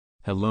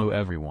Hello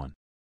everyone.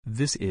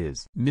 This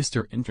is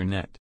Mr.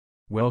 Internet.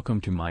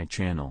 Welcome to my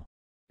channel.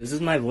 This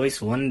is my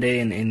voice one day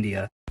in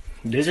India.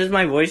 This is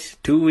my voice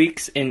 2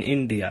 weeks in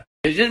India.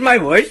 This is my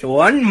voice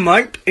 1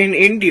 month in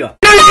India.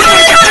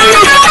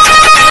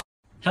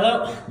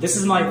 Hello, this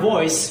is my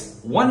voice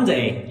one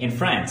day in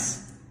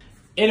France.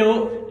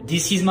 Hello,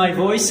 this is my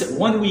voice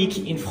 1 week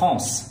in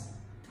France.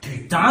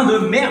 Putain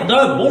de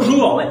merde,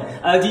 bonjour.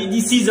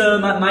 This is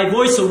my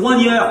voice 1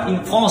 year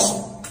in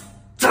France.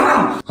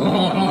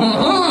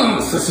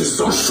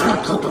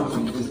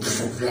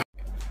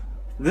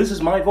 This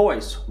is my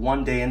voice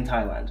 1 day in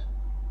Thailand.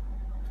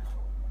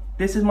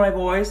 This is my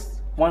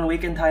voice 1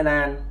 week in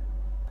Thailand.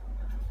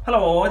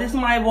 Hello, this is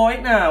my voice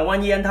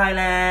 1 year in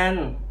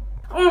Thailand.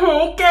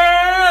 แก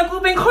กู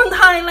เป็นคนไ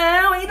ทยแล้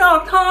วไอ้ดอ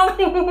กทอง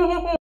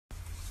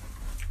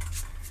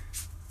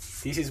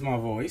This is my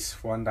voice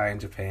 1 day in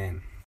Japan.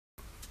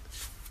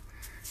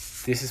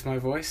 This is my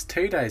voice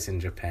 2 days in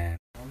Japan.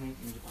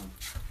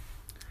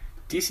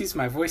 This is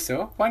my voice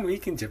 1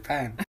 week in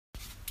Japan.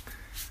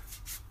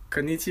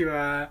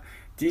 Konnichiwa.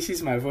 This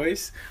is my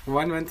voice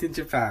 1 month in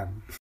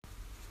Japan.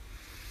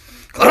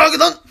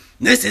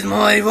 This is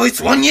my voice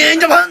 1 year in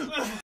Japan.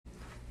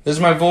 This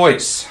is my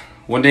voice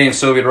 1 day in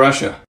Soviet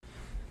Russia.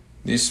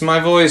 This is my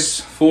voice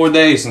 4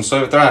 days in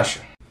Soviet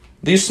Russia.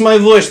 This is my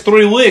voice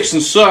 3 weeks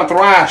in Soviet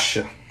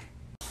Russia.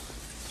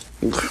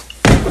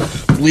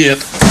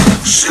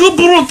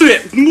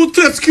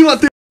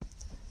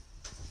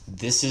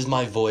 This is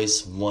my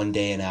voice 1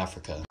 day in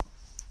Africa.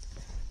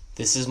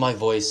 This is my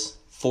voice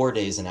 4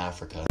 days in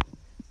Africa.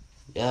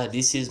 Yeah,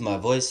 this is my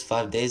voice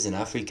 5 days in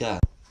Africa.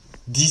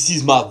 This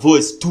is my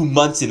voice 2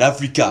 months in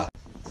Africa.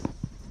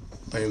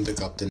 I am the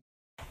captain.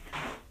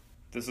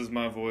 This is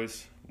my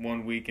voice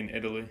 1 week in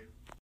Italy.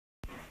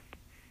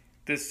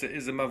 This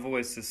is my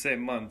voice 6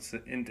 months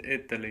in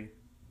Italy.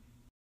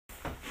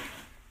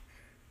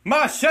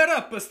 Ma, shut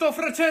up! Sto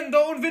facendo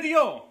un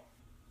video!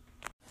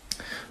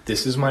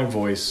 This is my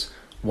voice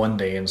 1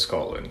 day in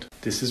Scotland.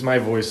 This is my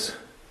voice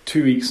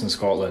 2 weeks in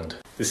Scotland.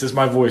 This is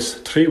my voice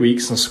 3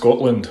 weeks in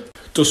Scotland.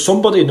 Does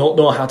somebody not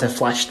know how to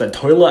flush the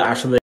toilet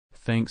after they...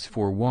 Thanks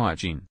for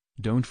watching.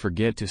 Don't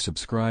forget to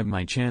subscribe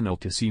my channel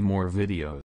to see more videos.